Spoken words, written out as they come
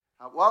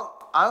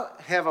Well, I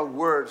have a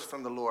word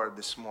from the Lord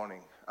this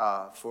morning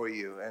for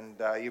you, and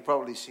you've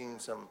probably seen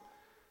some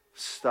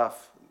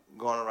stuff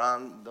going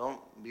around. Don't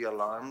be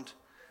alarmed,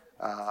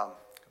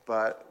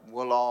 but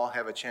we'll all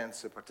have a chance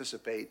to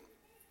participate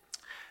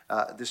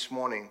this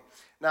morning.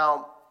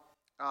 Now,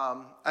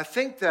 I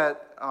think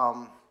that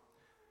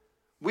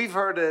we've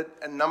heard it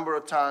a number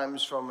of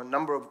times from a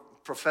number of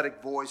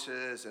prophetic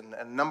voices and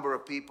a number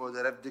of people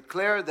that have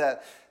declared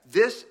that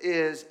this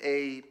is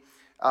a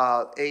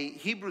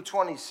Hebrew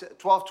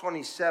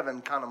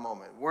 12:27 kind of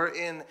moment. We're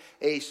in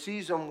a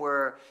season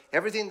where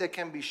everything that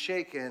can be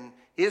shaken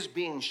is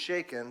being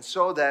shaken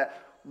so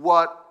that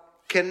what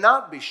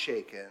cannot be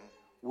shaken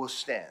will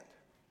stand,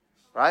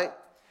 right?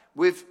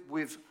 We've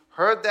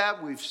heard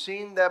that, we've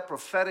seen that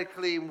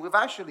prophetically, and we've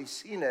actually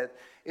seen it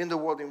in the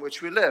world in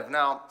which we live.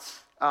 Now,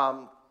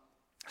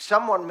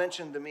 someone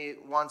mentioned to me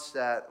once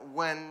that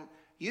when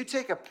you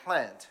take a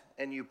plant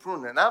and you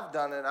prune it, and I've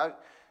done it,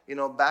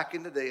 back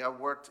in the day, I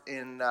worked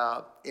in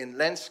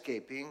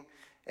landscaping,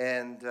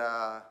 and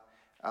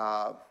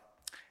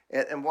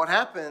what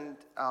happened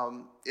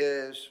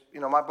is,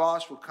 my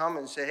boss would come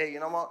and say, hey, you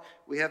know what,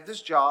 we have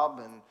this job,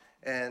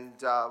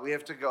 and we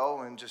have to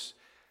go and just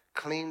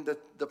clean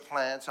the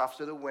plants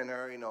after the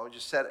winter,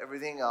 just set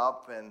everything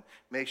up and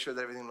make sure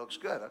that everything looks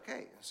good.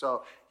 Okay,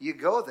 so you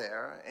go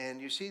there, and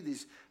you see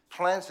these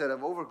plants that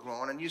have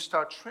overgrown, and you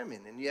start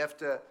trimming, and you have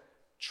to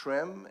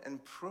trim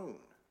and prune,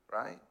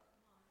 right?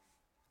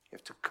 You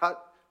have to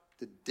cut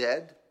the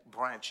dead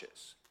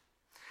branches.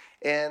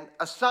 And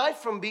aside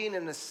from being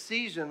in a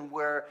season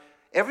where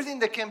everything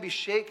that can be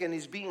shaken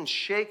is being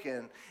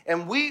shaken,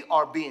 and we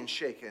are being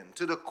shaken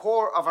to the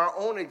core of our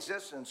own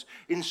existence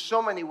in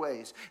so many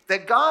ways,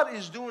 that God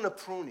is doing a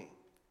pruning.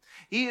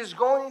 He is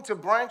going to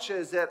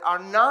branches that are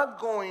not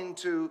going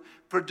to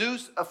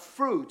produce a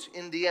fruit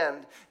in the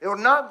end. They are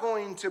not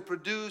going to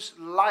produce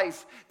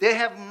life. They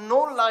have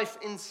no life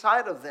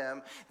inside of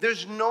them.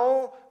 There's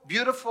no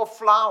beautiful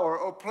flower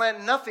or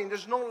plant, nothing.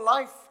 There's no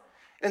life.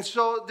 And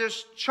so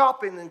there's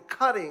chopping and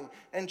cutting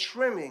and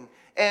trimming.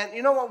 And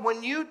you know what?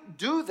 When you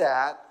do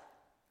that,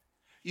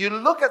 you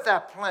look at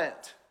that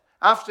plant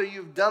after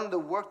you've done the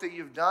work that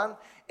you've done,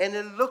 and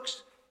it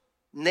looks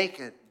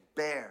naked,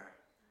 bare.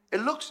 It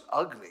looks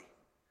ugly.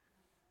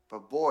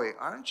 But boy,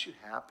 aren't you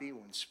happy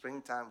when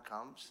springtime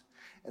comes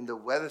and the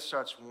weather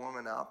starts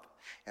warming up,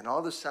 and all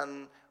of a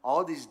sudden,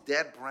 all these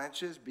dead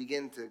branches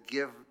begin to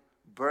give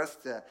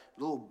birth to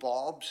little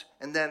bulbs.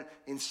 And then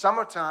in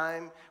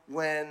summertime,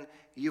 when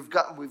we've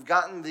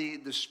gotten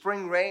the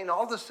spring rain,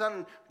 all of a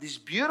sudden, these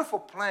beautiful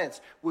plants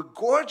with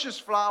gorgeous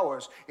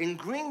flowers and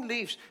green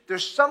leaves,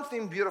 there's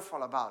something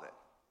beautiful about it.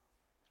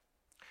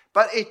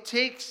 But it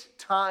takes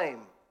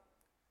time,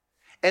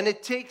 and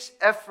it takes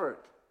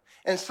effort.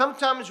 And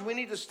sometimes we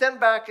need to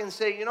stand back and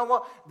say, you know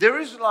what? There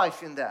is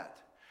life in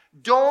that.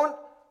 Don't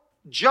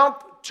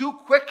jump too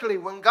quickly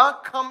when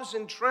God comes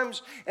and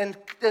trims and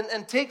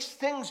takes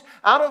things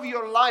out of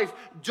your life.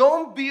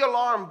 Don't be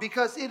alarmed,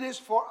 because it is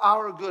for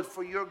our good,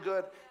 for your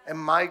good and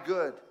my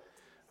good.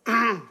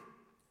 You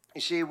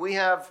see, we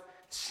have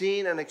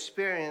seen and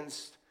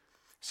experienced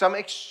some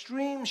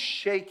extreme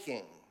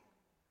shaking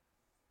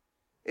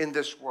in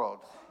this world.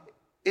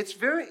 It's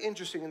very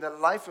interesting in the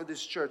life of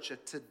this church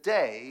that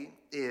today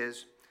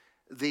is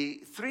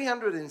the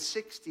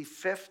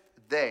 365th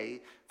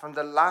day from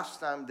the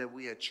last time that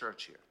we had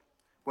church here.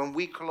 When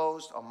we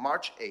closed on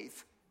March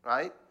 8th,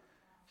 right,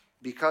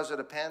 because of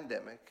the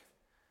pandemic,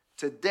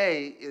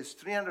 today is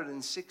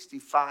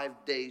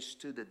 365 days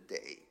to the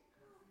day.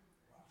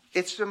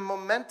 It's a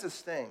momentous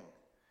thing,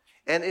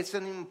 and it's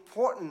an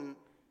important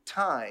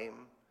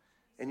time,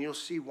 and you'll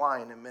see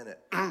why in a minute.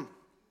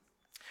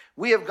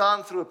 We have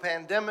gone through a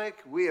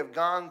pandemic. We have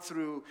gone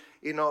through,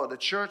 the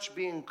church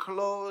being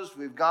closed.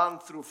 We've gone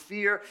through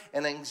fear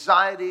and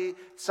anxiety.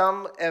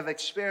 Some have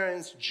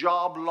experienced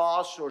job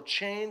loss or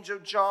change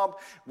of job.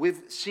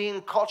 We've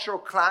seen cultural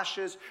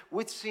clashes.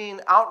 We've seen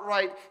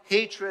outright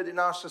hatred in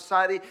our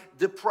society,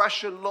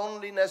 depression,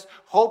 loneliness,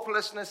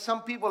 hopelessness.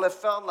 Some people have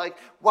felt like,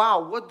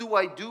 wow, what do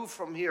I do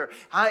from here?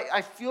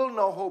 I feel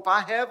no hope.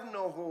 I have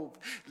no hope.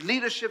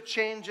 Leadership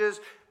changes.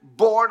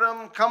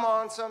 Boredom, come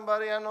on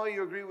somebody, I know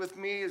you agree with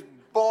me. It's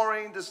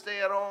boring to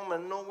stay at home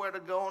and nowhere to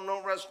go,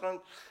 no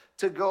restaurant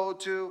to go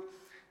to.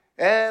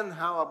 And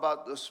how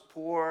about those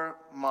poor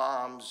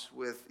moms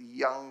with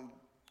young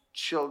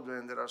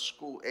children that are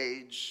school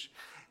age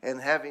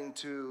and having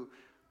to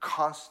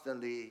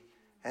constantly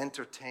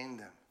entertain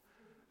them?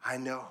 I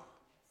know.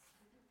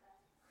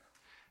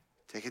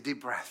 Take a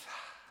deep breath.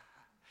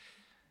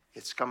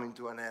 It's coming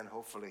to an end,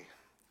 hopefully,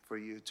 for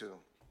you too.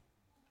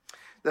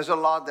 There's a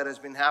lot that has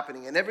been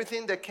happening, and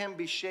everything that can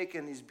be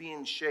shaken is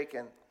being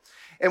shaken.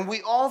 And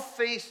we all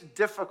face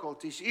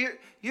difficulties.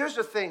 Here's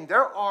the thing.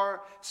 There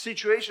are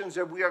situations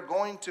that we are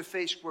going to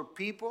face where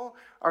people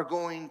are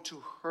going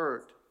to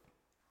hurt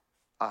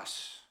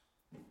us.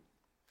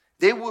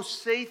 They will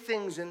say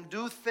things and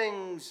do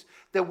things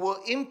that will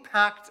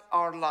impact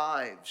our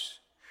lives.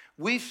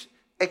 We've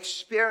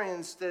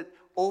experienced that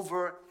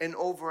over and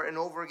over and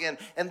over again.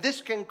 And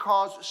this can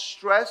cause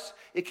stress.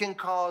 It can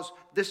cause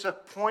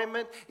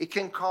disappointment. It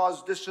can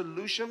cause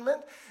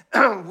disillusionment.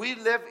 We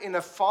live in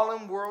a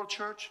fallen world,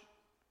 church.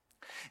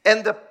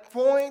 And the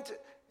point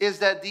is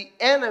that the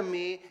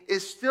enemy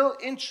is still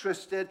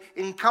interested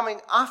in coming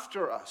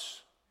after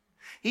us.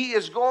 He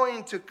is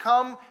going to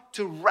come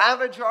to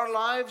ravage our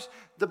lives.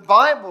 The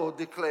Bible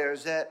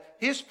declares that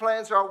his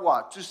plans are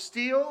what? To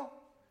steal,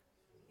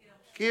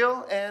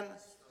 kill, and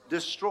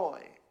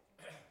destroy.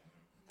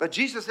 But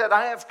Jesus said,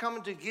 I have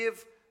come to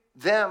give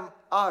them,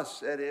 us,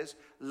 that is,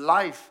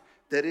 life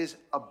that is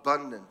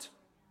abundant.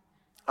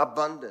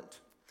 Abundant.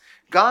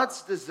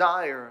 God's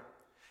desire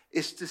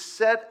is to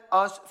set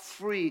us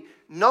free,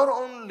 not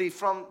only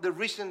from the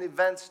recent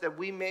events that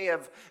we may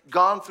have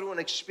gone through and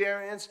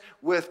experienced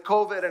with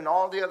COVID and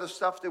all the other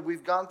stuff that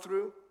we've gone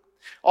through,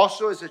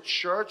 also as a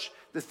church,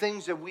 the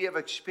things that we have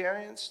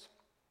experienced.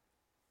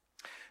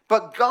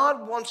 But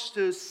God wants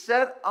to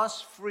set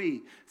us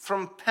free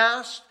from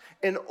past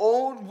and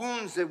old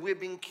wounds that we've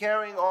been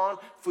carrying on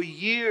for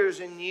years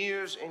and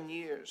years and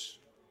years.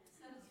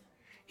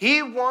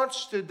 He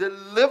wants to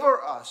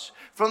deliver us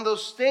from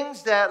those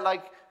things that,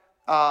 like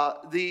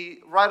the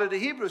writer of the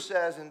Hebrews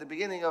says in the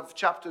beginning of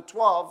chapter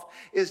 12,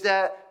 is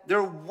that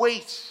they're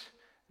weights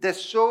that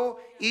so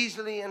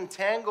easily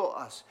entangle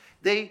us.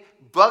 They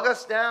bug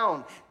us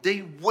down.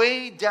 They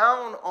weigh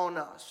down on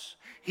us.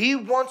 He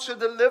wants to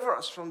deliver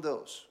us from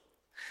those.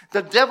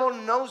 The devil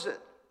knows it.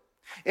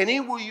 And he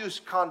will use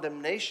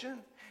condemnation.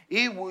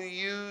 He will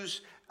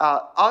use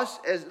us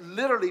as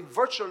literally,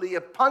 virtually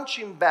a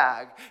punching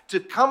bag to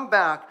come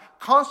back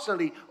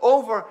constantly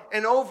over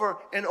and over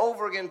and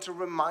over again to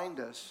remind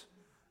us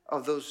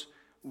of those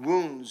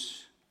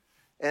wounds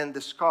and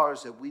the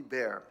scars that we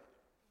bear.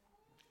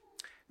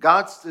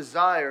 God's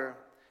desire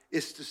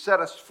is to set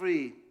us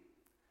free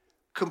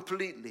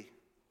completely.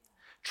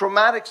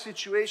 Traumatic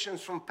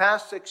situations from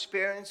past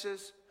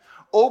experiences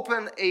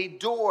open a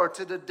door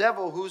to the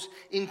devil whose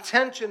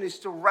intention is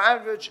to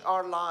ravage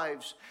our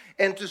lives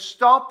and to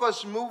stop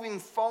us moving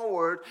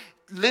forward,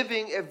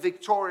 living a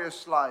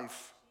victorious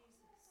life.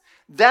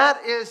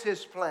 That is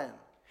his plan.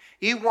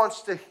 He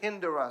wants to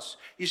hinder us.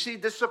 You see,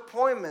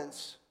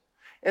 disappointments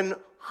and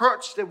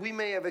hurts that we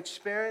may have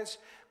experienced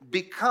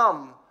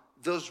become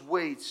those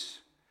weights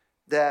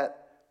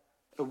that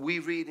we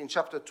read in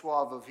chapter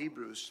 12 of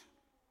Hebrews.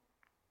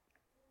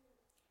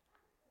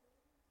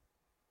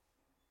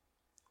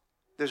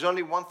 There's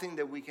only one thing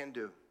that we can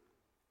do.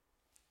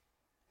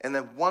 And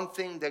then one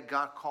thing that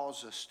God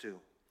calls us to.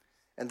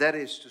 And that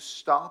is to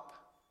stop,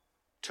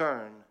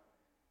 turn,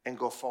 and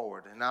go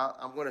forward. And now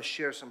I'm going to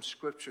share some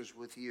scriptures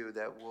with you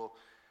that will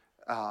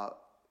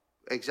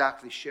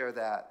exactly share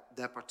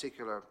that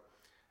particular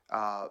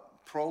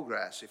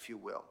progress, if you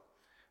will.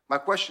 My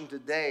question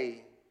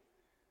today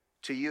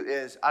to you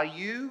is, are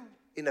you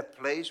in a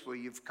place where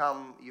you've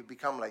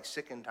become like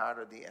sick and tired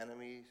of the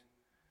enemy's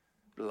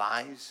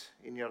lies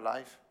in your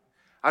life?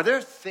 Are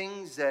there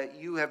things that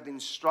you have been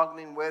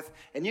struggling with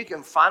and you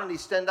can finally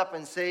stand up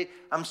and say,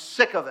 I'm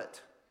sick of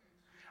it.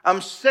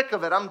 I'm sick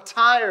of it. I'm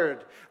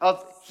tired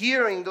of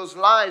hearing those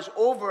lies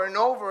over and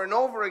over and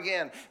over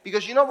again.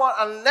 Because you know what?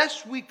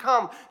 Unless we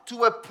come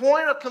to a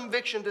point of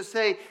conviction to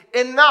say,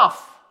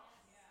 enough.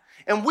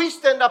 And we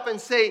stand up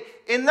and say,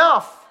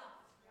 enough.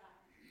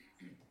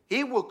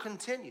 He will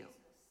continue.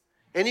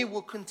 And he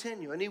will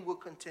continue. And he will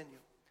continue.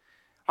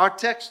 Our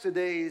text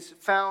today is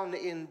found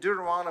in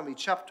Deuteronomy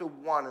chapter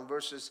 1 and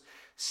verses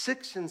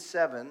 6 and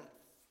 7.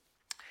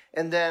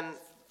 And then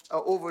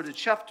over to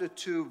chapter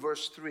 2,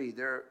 verse 3.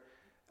 They're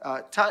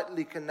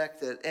tightly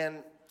connected.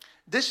 And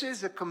this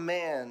is a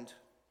command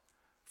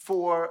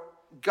for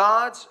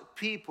God's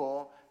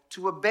people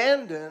to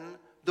abandon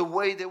the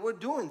way they were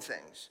doing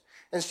things.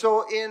 And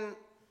so in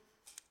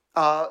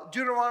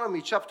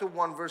Deuteronomy chapter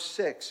 1, verse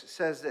 6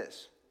 says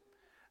this.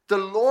 The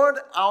Lord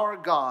our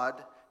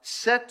God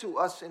said to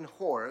us in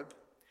Horeb,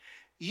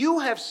 you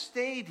have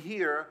stayed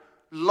here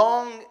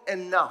long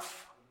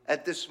enough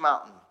at this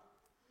mountain.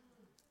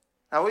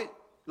 Now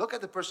look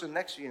at the person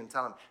next to you and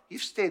tell him,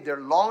 you've stayed there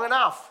long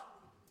enough.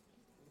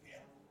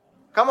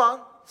 Come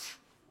on.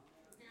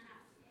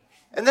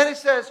 And then it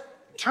says,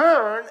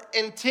 turn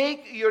and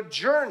take your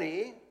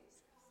journey.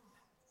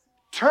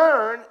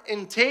 Turn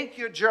and take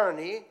your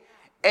journey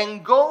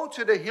and go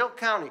to the hill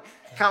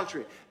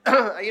country.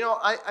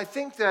 I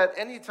think that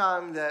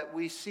anytime that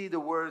we see the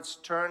words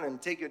turn and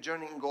take your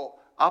journey and go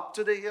up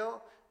to the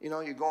hill,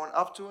 you're going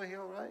up to a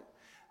hill, right?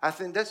 I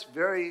think that's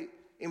very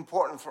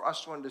important for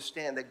us to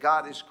understand that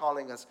God is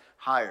calling us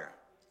higher.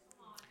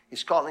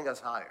 He's calling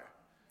us higher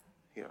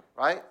here,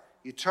 right?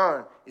 You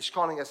turn, he's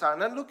calling us higher.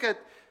 And then look at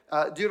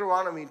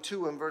Deuteronomy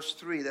 2 and verse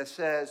 3 that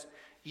says,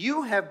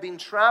 you have been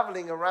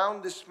traveling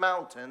around this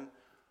mountain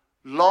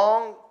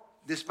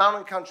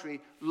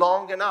country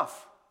long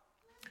enough.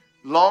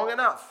 Long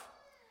enough.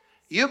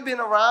 You've been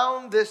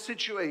around this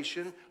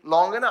situation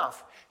long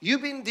enough.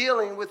 You've been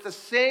dealing with the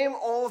same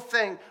old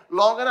thing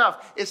long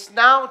enough. It's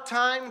now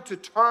time to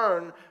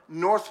turn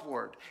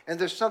northward. And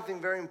there's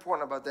something very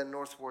important about that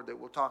northward that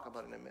we'll talk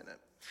about in a minute.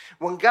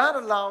 When God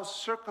allows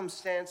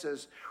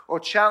circumstances or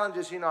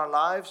challenges in our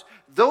lives,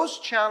 those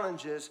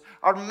challenges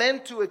are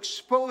meant to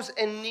expose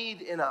a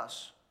need in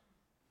us.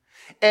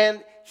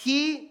 And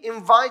He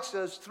invites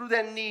us through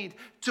that need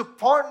to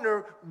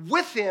partner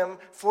with Him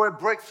for a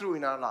breakthrough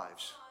in our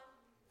lives.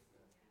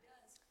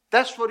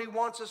 That's what He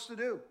wants us to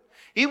do.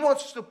 He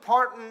wants us to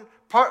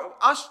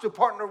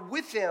partner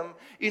with Him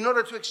in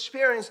order to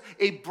experience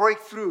a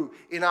breakthrough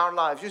in our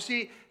lives. You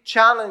see,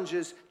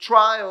 challenges,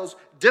 trials,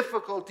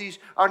 difficulties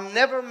are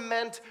never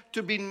meant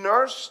to be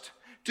nursed,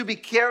 to be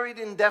carried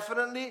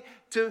indefinitely,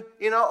 to,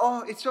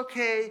 oh, it's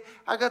okay.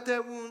 I got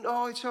that wound.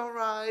 Oh, it's all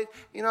right.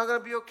 I'm going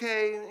to be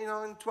okay,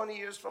 in 20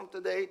 years from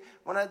today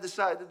when I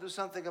decide to do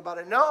something about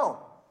it. No,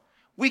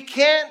 we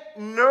can't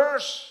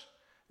nurse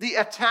the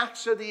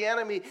attacks of the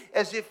enemy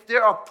as if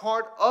they're a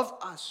part of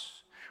us.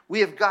 We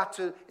have got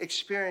to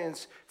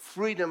experience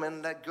freedom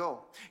and let go.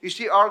 You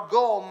see, our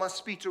goal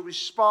must be to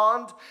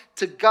respond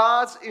to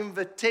God's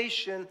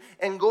invitation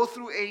and go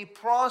through a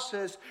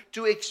process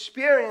to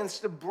experience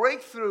the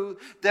breakthrough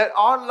that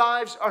our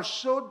lives are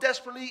so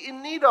desperately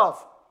in need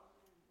of.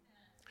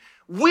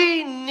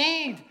 We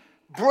need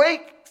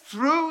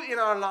breakthrough in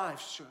our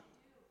lives, sir.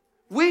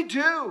 We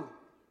do.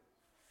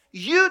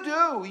 You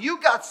do.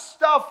 You got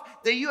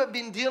stuff that you have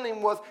been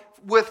dealing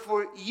with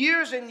for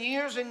years and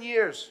years and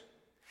years.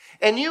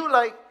 And you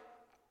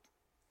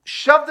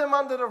shove them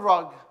under the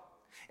rug.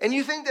 And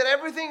you think that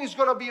everything is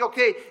going to be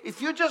okay.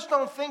 If you just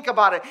don't think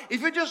about it,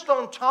 if you just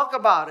don't talk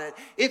about it,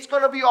 it's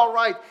going to be all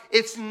right.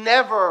 It's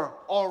never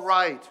all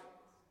right.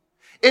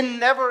 It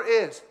never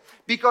is.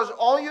 Because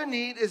all you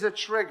need is a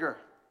trigger.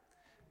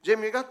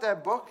 Jim, you got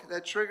that book,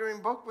 that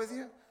triggering book with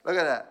you? Look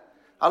at that.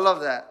 I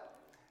love that.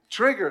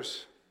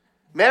 Triggers.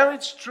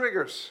 Marriage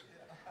triggers.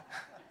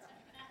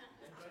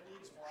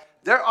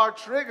 There are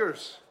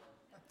triggers.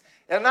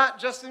 And not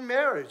just in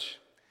marriage.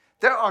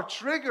 There are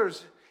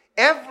triggers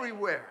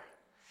everywhere.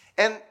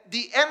 And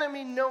the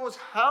enemy knows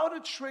how to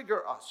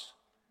trigger us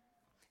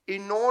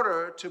in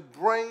order to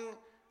bring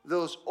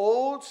those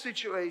old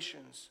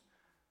situations,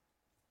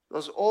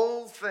 those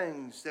old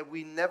things that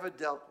we never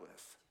dealt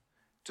with,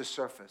 to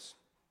surface.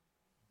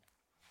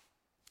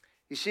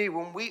 You see,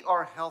 when we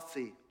are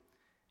healthy,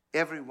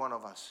 every one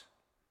of us,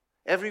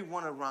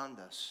 everyone around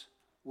us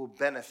will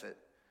benefit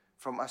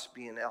from us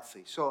being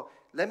healthy. So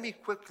let me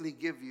quickly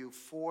give you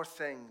 4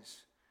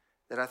 things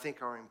that I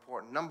think are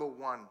important. Number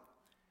 1,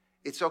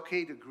 it's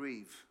okay to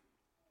grieve.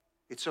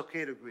 It's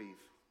okay to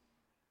grieve.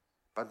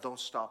 But don't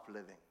stop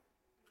living.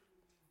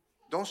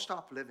 Don't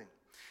stop living.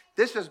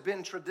 This has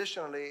been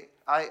traditionally,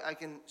 I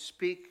can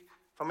speak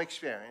from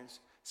experience,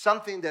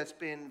 something that's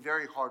been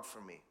very hard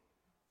for me.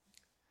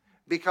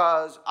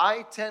 Because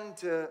I tend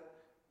to,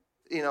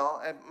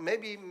 and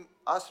maybe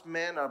us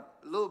men are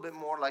a little bit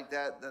more like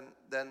that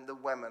than the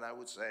women, I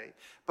would say.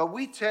 But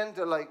we tend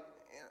to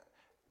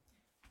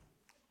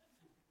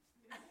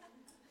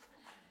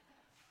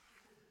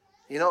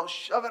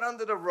shove it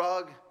under the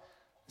rug,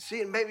 see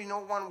it, maybe no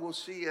one will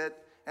see it,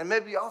 and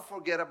maybe I'll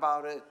forget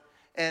about it,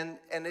 and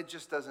it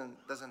just doesn't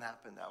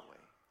happen that way.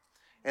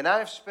 And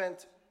I've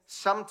spent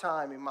some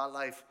time in my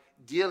life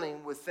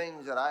dealing with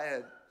things that I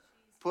had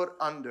put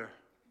under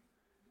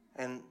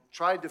and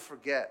tried to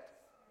forget.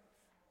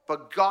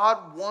 But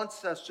God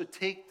wants us to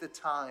take the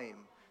time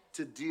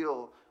to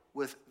deal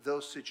with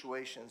those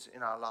situations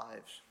in our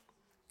lives.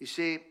 You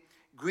see,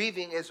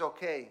 grieving is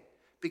okay.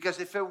 Because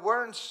if it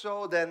weren't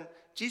so, then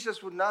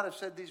Jesus would not have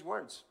said these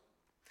words.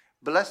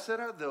 Blessed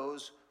are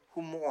those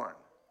who mourn.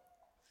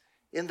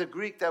 In the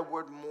Greek, that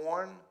word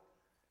mourn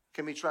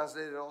can be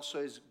translated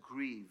also as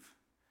grieve.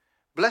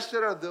 Blessed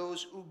are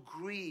those who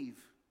grieve,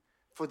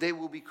 for they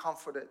will be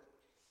comforted.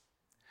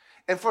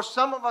 And for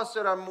some of us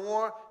that are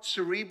more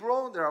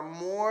cerebral, that are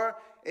more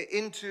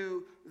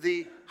into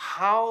the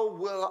how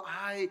will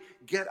I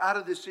get out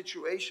of this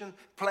situation,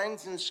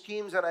 plans and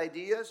schemes and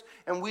ideas,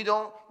 and we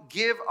don't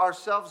give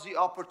ourselves the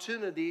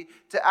opportunity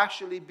to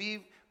actually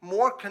be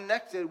more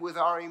connected with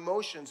our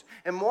emotions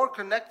and more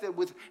connected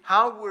with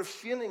how we're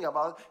feeling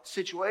about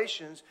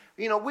situations,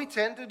 we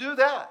tend to do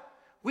that.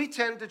 We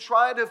tend to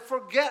try to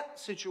forget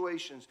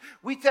situations.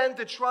 We tend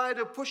to try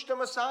to push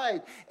them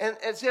aside and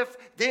as if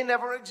they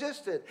never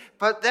existed.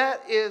 But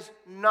that is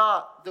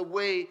not the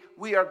way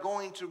we are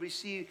going to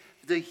receive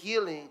the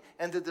healing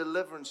and the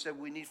deliverance that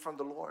we need from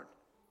the Lord.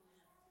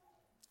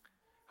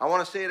 I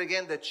want to say it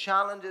again, the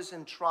challenges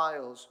and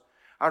trials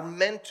are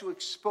meant to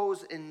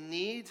expose a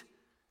need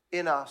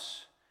in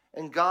us.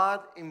 And God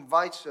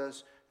invites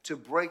us to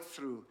break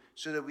through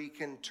so that we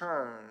can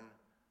turn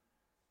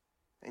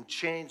and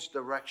change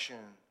direction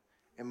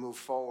and move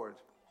forward.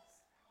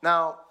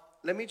 Now,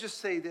 let me just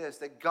say this,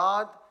 that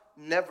God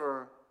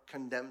never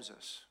condemns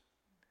us.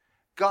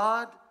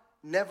 God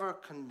never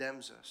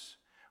condemns us.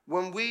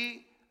 When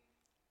we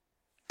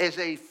as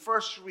a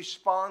first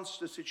response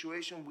to the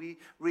situation, we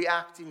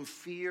react in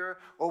fear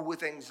or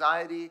with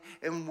anxiety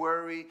and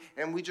worry,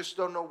 and we just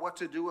don't know what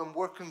to do, and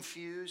we're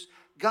confused.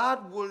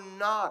 God will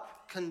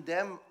not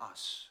condemn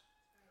us,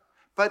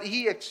 but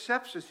he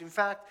accepts us. In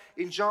fact,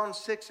 in John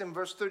 6 and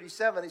verse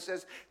 37, he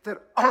says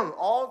that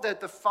all that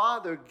the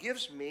Father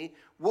gives me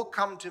will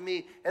come to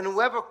me, and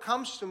whoever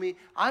comes to me,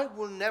 I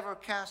will never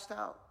cast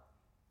out.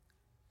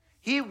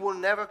 He will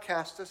never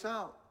cast us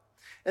out.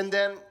 And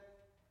then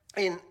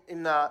in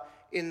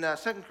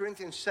 2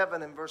 Corinthians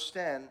 7 and verse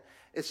 10,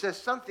 it says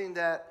something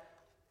that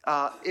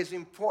is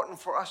important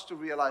for us to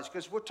realize,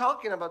 because we're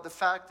talking about the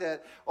fact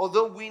that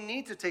although we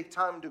need to take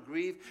time to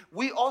grieve,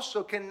 we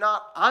also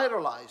cannot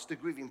idolize the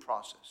grieving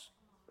process,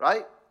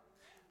 right?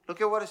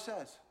 Look at what it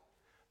says.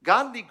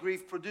 Godly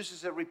grief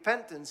produces a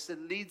repentance that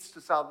leads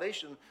to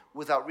salvation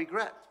without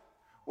regret,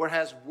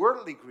 whereas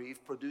worldly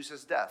grief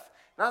produces death.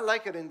 And I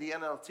like it in the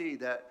NLT,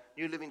 that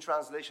New Living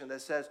Translation,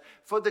 that says,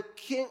 for the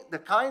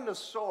kind of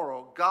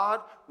sorrow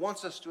God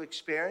wants us to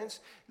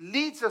experience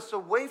leads us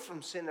away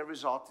from sin and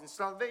results in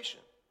salvation.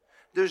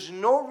 There's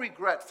no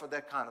regret for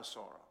that kind of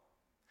sorrow.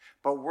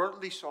 But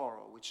worldly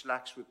sorrow, which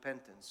lacks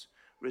repentance,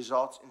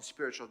 results in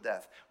spiritual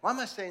death. Why am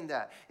I saying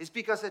that? It's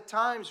because at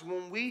times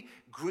when we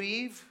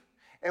grieve,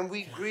 and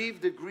we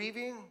grieve the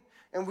grieving,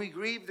 and we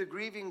grieve the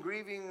grieving,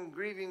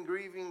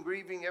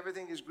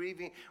 everything is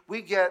grieving,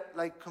 we get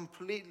like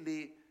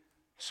completely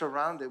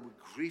surrounded with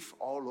grief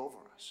all over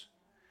us.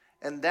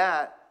 And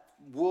that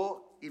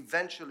will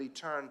eventually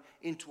turn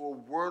into a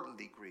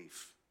worldly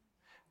grief,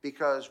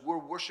 because we're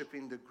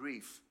worshiping the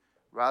grief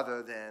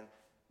rather than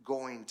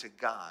going to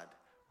God,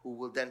 who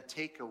will then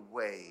take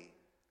away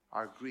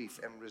our grief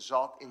and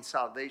result in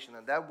salvation.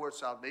 And that word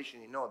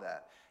salvation, you know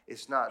that,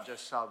 it's not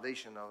just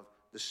salvation of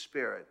the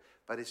spirit,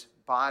 but it's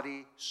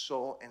body,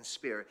 soul, and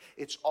spirit.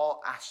 It's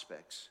all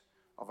aspects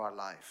of our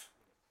life.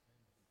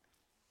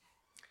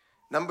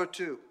 Number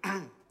 2,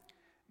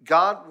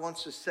 God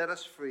wants to set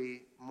us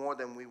free more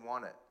than we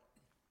want it.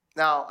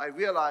 Now, I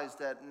realize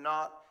that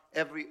not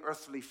every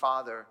earthly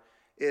father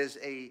is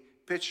a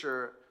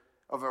picture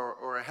of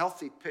or a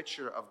healthy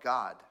picture of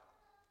God.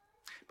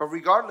 But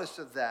regardless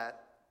of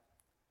that,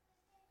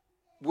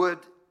 would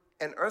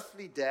an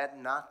earthly dad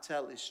not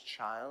tell his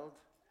child,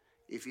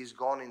 if he's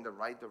gone in the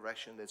right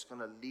direction, that's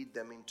going to lead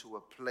them into a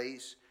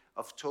place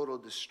of total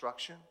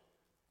destruction?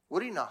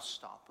 Would he not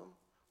stop him?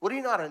 Would he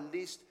not at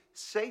least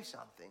say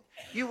something?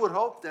 You would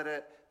hope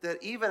that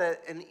even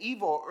an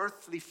evil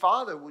earthly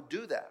father would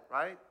do that,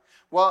 right?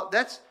 Well,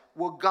 that's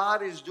what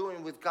God is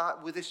doing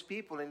with his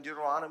people in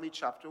Deuteronomy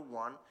chapter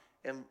 1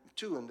 and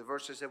 2, in the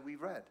verses that we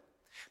read.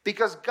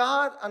 Because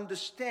God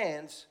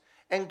understands,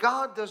 and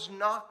God does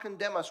not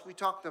condemn us. We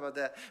talked about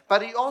that.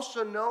 But he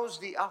also knows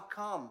the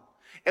outcome.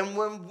 And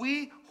when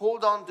we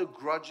hold on to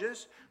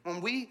grudges, when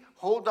we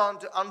hold on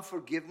to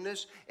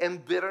unforgiveness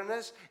and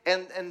bitterness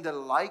and the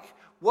like,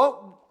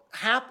 what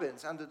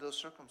happens under those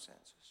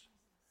circumstances?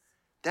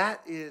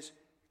 That is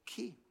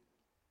key.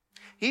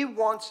 He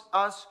wants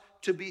us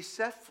to be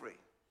set free.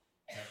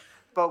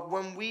 But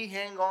when we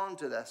hang on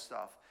to that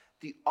stuff,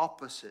 the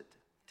opposite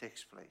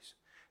takes place.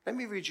 Let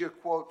me read you a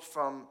quote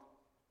from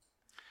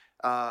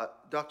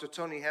Dr.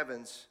 Tony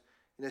Evans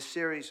in a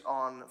series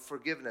on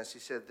forgiveness. He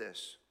said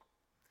this.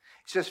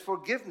 He says,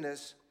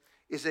 forgiveness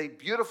is a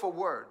beautiful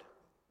word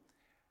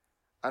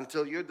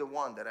until you're the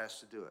one that has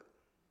to do it.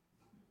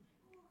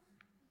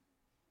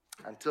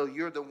 Until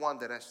you're the one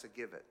that has to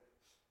give it.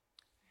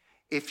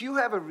 If you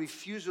have a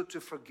refusal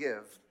to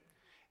forgive,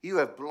 you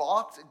have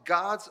blocked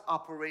God's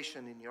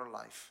operation in your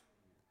life.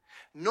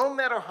 No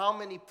matter how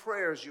many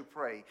prayers you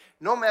pray,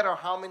 no matter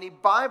how many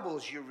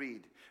Bibles you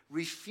read,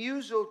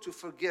 refusal to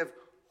forgive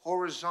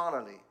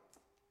horizontally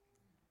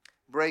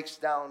breaks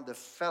down the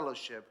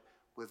fellowship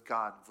with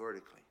God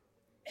vertically.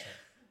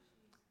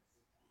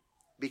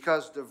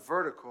 Because the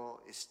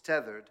vertical is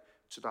tethered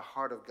to the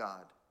heart of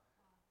God.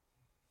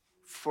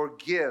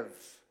 Forgive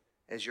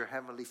as your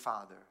heavenly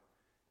Father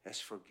has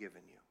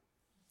forgiven you.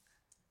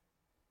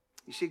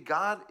 You see,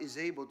 God is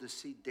able to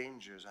see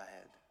dangers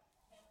ahead.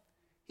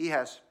 He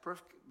has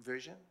perfect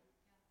vision,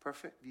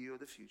 perfect view of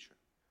the future.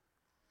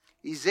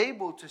 He's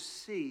able to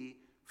see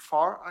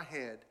far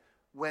ahead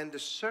when the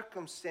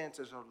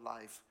circumstances of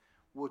life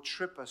will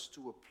trip us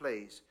to a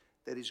place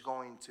that is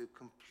going to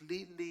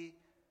completely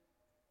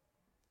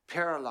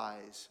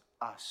paralyze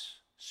us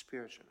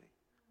spiritually.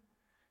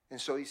 And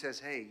so he says,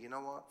 hey, you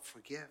know what?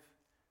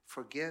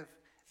 Forgive,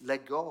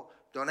 let go.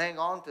 Don't hang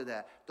on to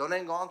that. Don't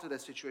hang on to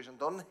that situation.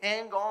 Don't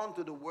hang on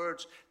to the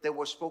words that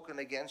were spoken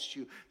against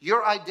you.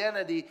 Your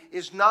identity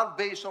is not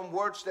based on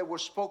words that were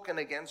spoken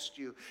against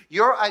you.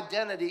 Your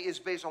identity is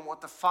based on what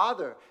the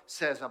Father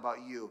says about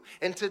you.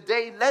 And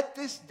today, let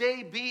this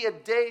day be a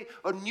day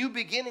of new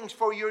beginnings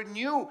for your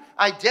new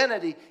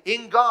identity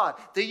in God.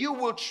 That you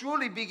will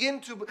truly begin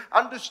to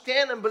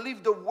understand and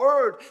believe the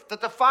word that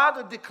the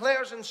Father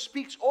declares and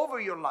speaks over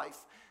your life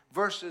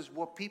versus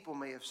what people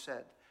may have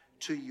said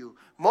to you.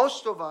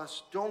 Most of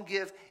us don't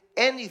give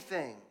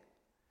anything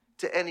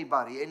to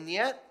anybody, and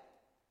yet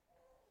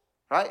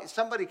right?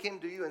 Somebody came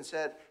to you and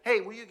said,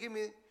 hey, will you give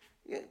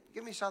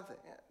me something?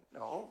 Yeah,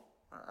 no,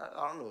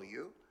 I don't know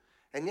you.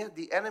 And yet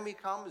the enemy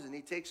comes and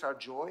he takes our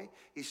joy.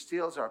 He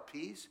steals our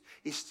peace.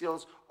 He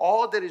steals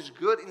all that is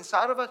good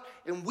inside of us,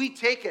 and we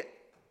take it.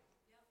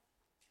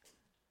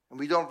 And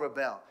we don't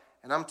rebel.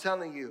 And I'm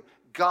telling you,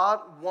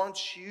 God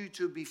wants you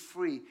to be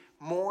free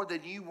more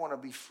than you want to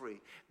be free.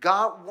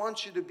 God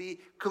wants you to be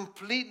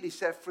completely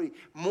set free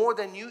more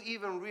than you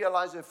even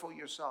realize it for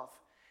yourself,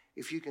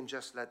 if you can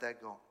just let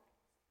that go.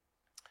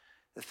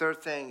 The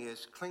third thing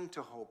is cling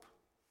to hope.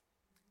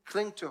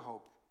 Cling to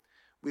hope.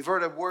 We've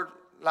heard a word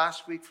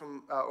last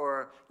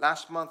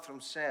month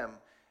from Sam,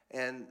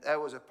 and that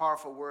was a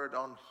powerful word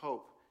on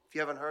hope. If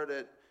you haven't heard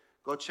it,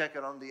 go check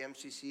it on the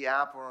MCC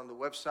app or on the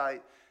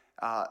website.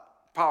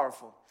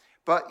 Powerful.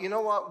 But you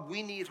know what?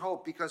 We need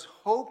hope, because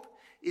hope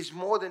is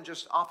more than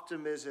just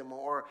optimism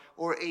or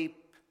a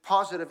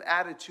positive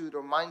attitude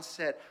or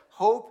mindset.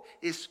 Hope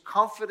is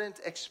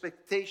confident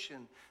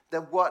expectation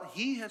that what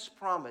he has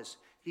promised,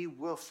 he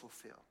will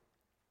fulfill.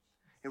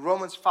 In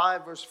Romans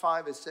 5, verse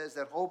 5, it says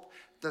that hope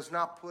does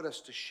not put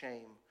us to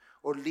shame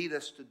or lead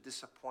us to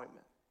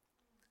disappointment.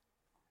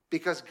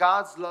 Because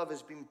God's love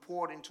has been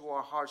poured into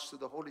our hearts through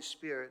the Holy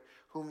Spirit,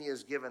 whom he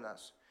has given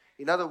us.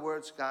 In other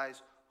words,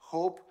 guys,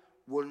 hope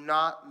will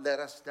not let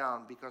us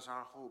down, because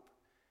our hope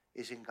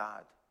is in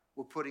God.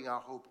 We're putting our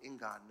hope in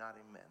God, not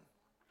in men.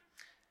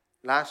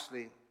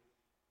 Lastly,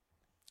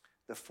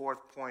 the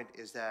fourth point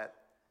is that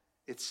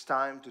it's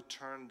time to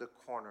turn the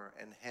corner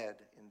and head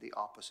in the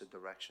opposite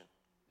direction.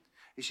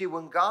 You see,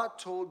 when God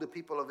told the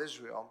people of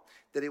Israel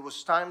that it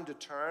was time to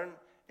turn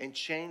and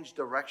change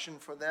direction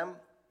for them,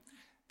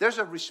 there's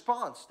a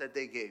response that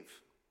they gave.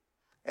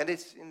 And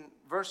it's in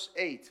verse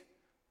 8,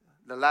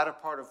 the latter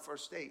part of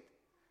verse 8.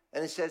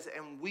 And it says,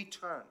 and we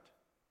turned,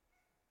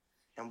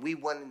 and we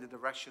went in the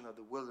direction of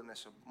the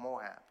wilderness of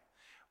Moab.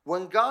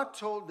 When God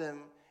told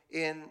them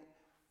in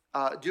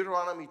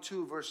Deuteronomy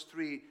 2, verse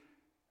 3,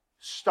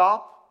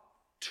 stop,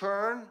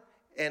 turn,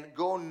 and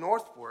go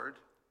northward,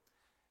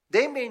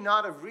 they may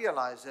not have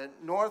realized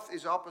that north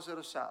is opposite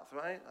of south,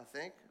 right? I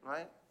think,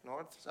 right?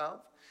 North,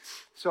 south.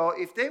 So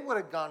if they would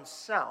have gone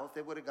south,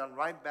 they would have gone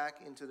right back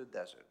into the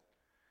desert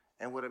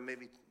and would have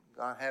maybe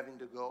gone having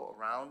to go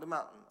around the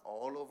mountain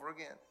all over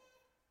again.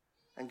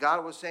 And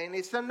God was saying,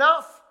 it's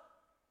enough.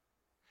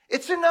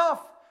 It's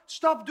enough.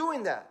 Stop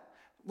doing that.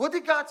 What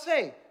did God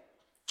say?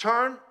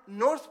 Turn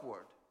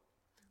northward.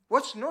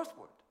 What's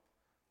northward?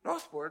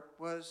 Northward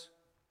was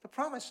the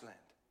promised land.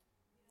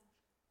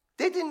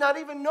 They did not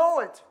even know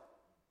it.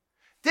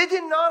 They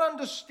did not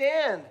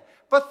understand.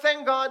 But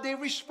thank God they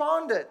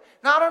responded.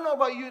 Now, I don't know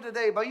about you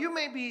today, but you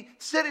may be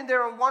sitting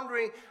there and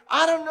wondering,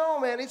 I don't know,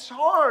 man, it's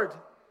hard.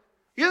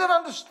 You don't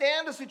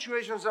understand the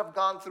situations I've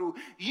gone through.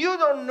 You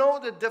don't know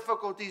the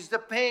difficulties, the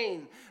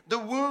pain, the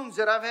wounds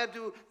that I've had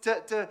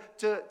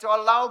to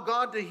allow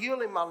God to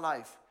heal in my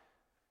life.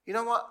 You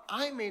know what?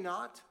 I may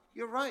not.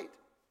 You're right.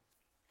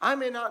 I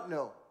may not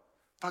know,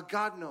 but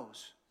God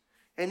knows.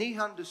 And he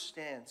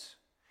understands.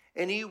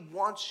 And he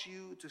wants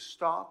you to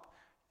stop,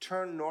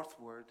 turn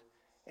northward,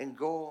 and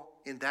go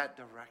in that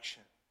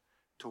direction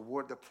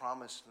toward the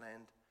promised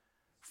land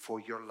for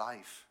your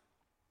life.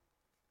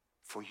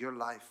 For your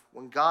life.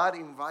 When God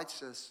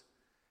invites us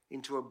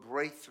into a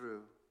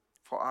breakthrough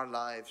for our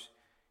lives,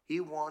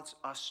 he wants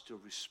us to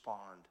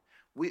respond.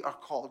 We are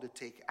called to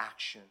take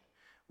action.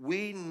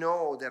 We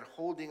know that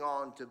holding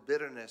on to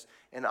bitterness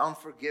and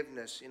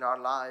unforgiveness in our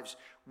lives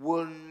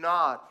will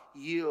not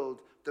yield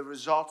the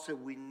results that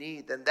we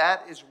need. And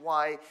that is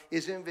why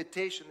his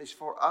invitation is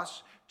for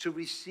us to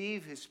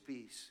receive his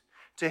peace,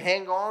 to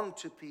hang on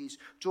to peace,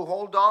 to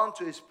hold on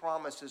to his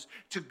promises,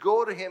 to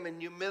go to him in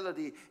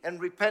humility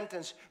and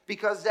repentance,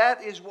 because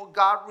that is what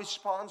God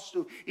responds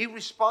to. He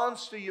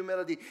responds to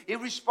humility. He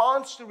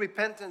responds to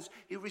repentance.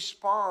 He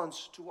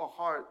responds to a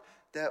heart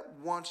that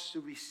wants to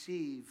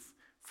receive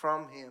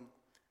from him.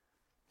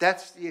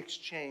 That's the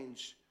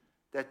exchange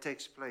that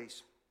takes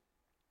place.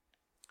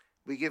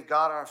 We give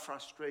God our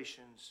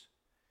frustrations.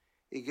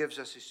 He gives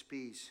us his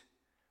peace.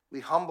 We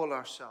humble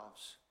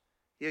ourselves.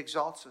 He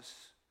exalts us.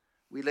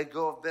 We let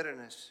go of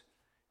bitterness.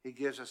 He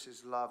gives us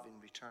his love in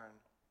return.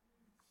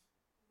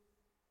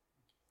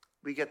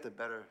 We get the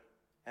better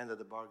end of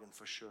the bargain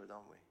for sure,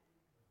 don't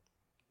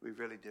we? We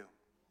really do.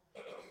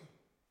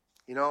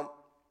 You know,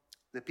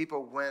 the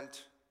people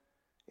went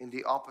in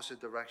the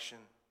opposite direction.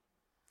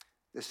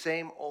 The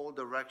same old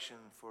direction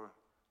for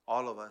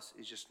all of us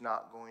is just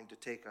not going to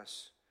take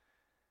us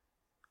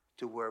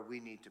to where we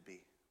need to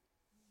be.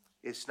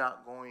 It's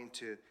not going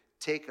to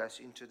take us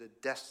into the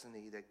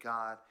destiny that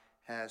God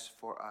has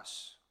for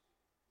us.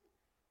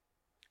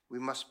 We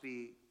must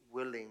be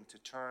willing to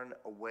turn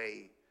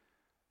away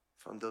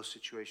from those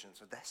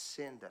situations, of that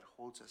sin that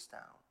holds us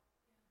down,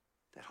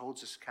 that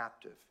holds us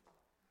captive.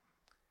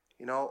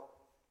 You know,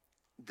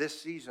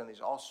 this season is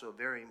also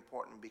very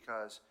important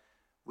because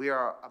we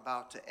are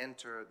about to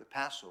enter the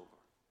Passover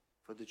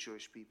for the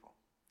Jewish people.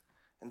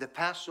 And the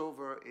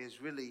Passover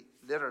is really,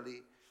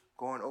 literally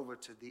going over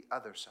to the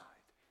other side.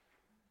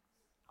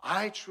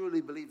 I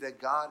truly believe that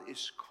God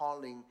is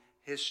calling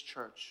His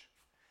church.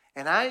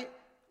 And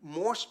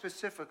more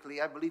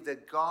specifically, I believe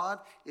that God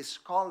is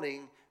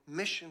calling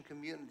Mission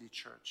Community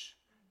Church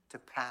to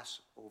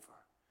pass over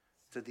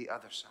to the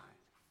other side.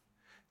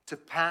 To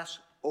pass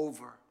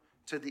over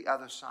to the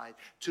other side.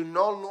 To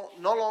no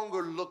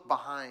longer look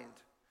behind,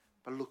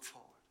 but look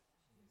forward.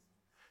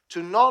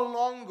 To no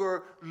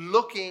longer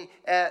looking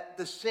at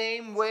the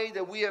same way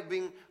that we have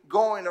been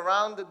going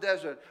around the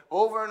desert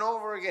over and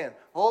over again,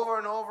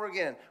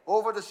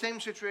 over the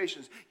same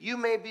situations. You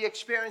may be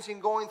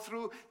experiencing going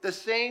through the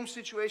same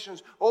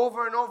situations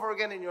over and over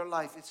again in your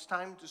life. It's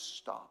time to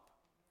stop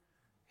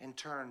and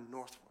turn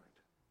northward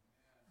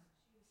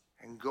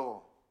and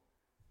go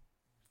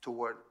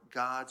toward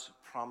God's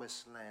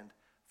promised land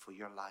for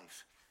your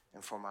life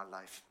and for my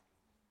life.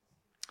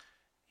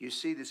 You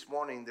see, this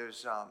morning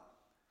there's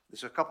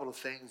a couple of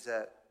things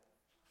that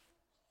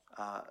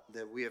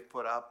we have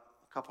put up,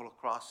 a couple of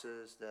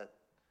crosses that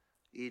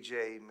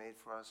EJ made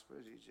for us.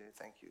 Where's EJ?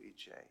 Thank you,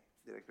 EJ.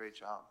 Did a great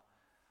job.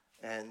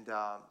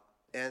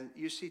 And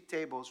you see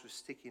tables with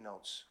sticky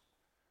notes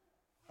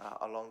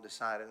along the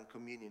side, and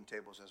communion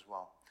tables as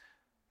well.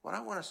 What I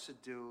want us to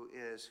do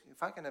is,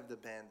 if I can have the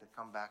band to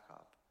come back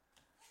up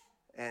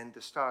and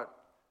to start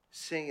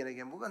singing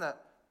again. We're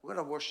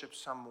gonna worship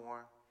some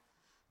more,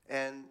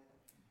 and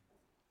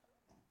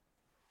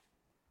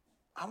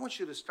I want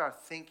you to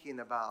start thinking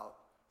about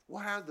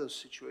what are those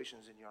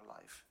situations in your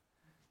life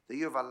that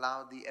you have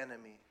allowed the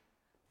enemy.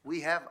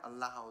 We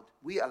allow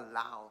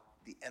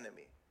the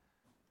enemy.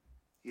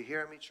 You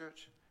hear me,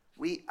 church?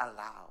 We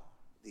allow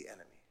the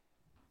enemy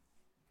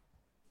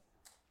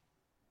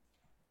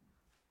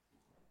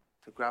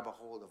to grab a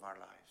hold of our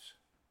lives.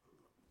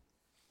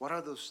 What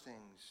are those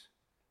things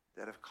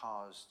that have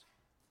caused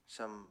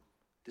some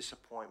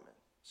disappointment,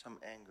 some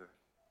anger,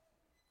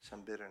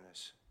 some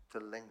bitterness to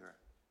linger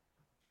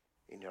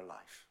in your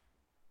life?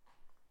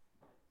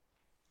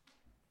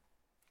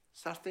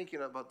 Start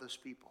thinking about those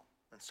people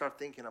and start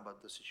thinking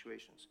about those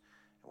situations.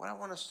 And what I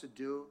want us to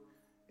do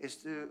is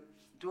to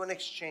do an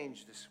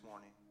exchange this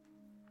morning.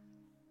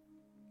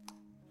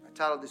 I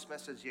titled this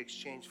message, The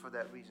Exchange, for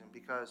that reason,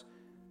 because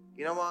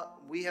you know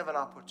what? We have an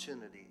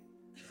opportunity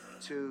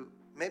to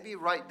maybe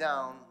write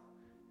down,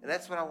 and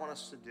that's what I want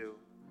us to do.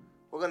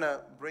 We're going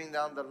to bring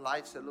down the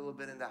lights a little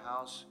bit in the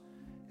house,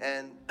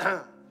 and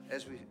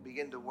as we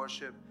begin to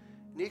worship,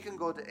 and you can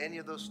go to any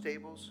of those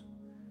tables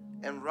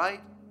and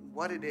write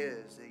what it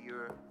is that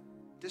you're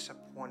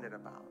disappointed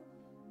about.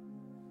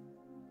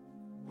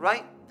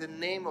 Write the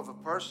name of a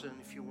person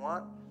if you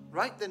want.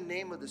 Write the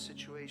name of the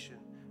situation.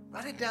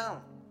 Write it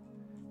down.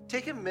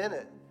 Take a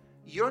minute.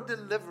 Your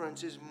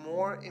deliverance is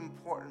more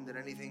important than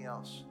anything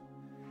else.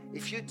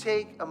 If you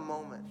take a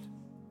moment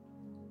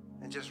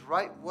and just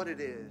write what it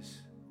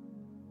is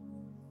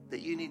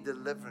that you need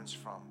deliverance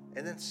from,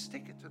 and then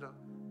stick it to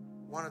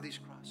one of these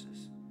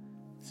crosses.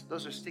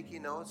 Those are sticky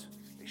notes.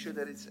 Make sure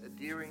that it's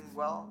adhering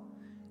well.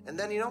 And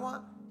then you know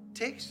what?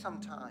 Take some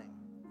time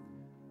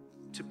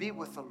to be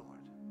with the Lord.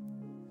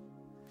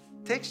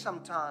 Take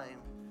some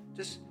time.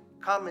 Just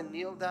come and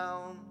kneel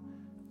down.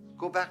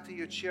 Go back to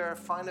your chair.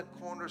 Find a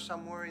corner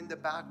somewhere in the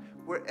back.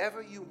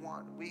 Wherever you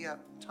want. We have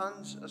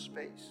tons of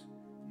space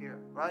here,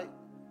 right?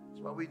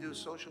 That's why we do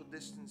social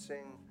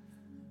distancing.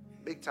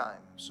 Big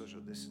time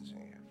social distancing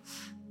here.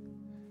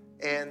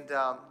 And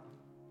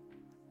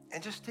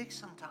just take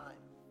some time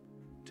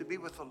to be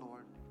with the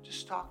Lord.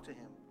 Just talk to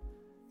Him.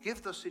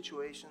 Give those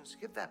situations,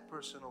 give that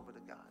person over to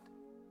God.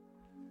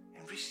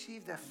 And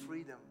receive that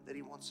freedom that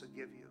He wants to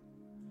give you.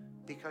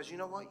 Because you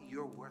know what?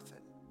 You're worth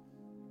it.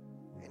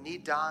 And He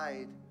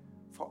died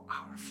for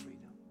our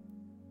freedom.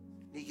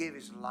 He gave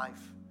His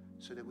life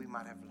so that we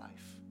might have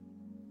life.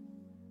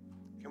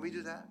 Can we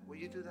do that? Will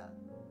you do that?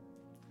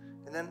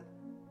 And then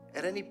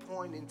at any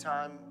point in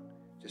time,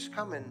 just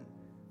come and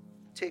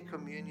take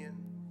communion.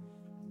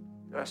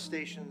 There are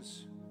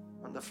stations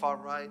on the far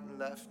right and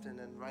left, and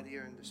then right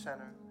here in the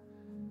center.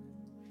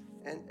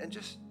 And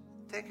just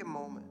take a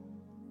moment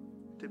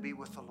to be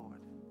with the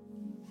Lord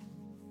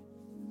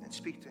and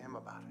speak to Him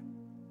about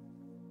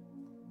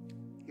it.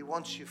 He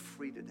wants you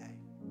free today.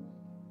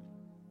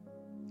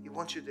 He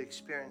wants you to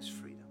experience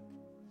freedom.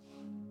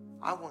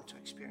 I want to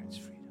experience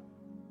freedom.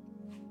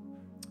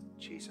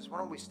 Jesus, why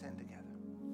don't we stand together?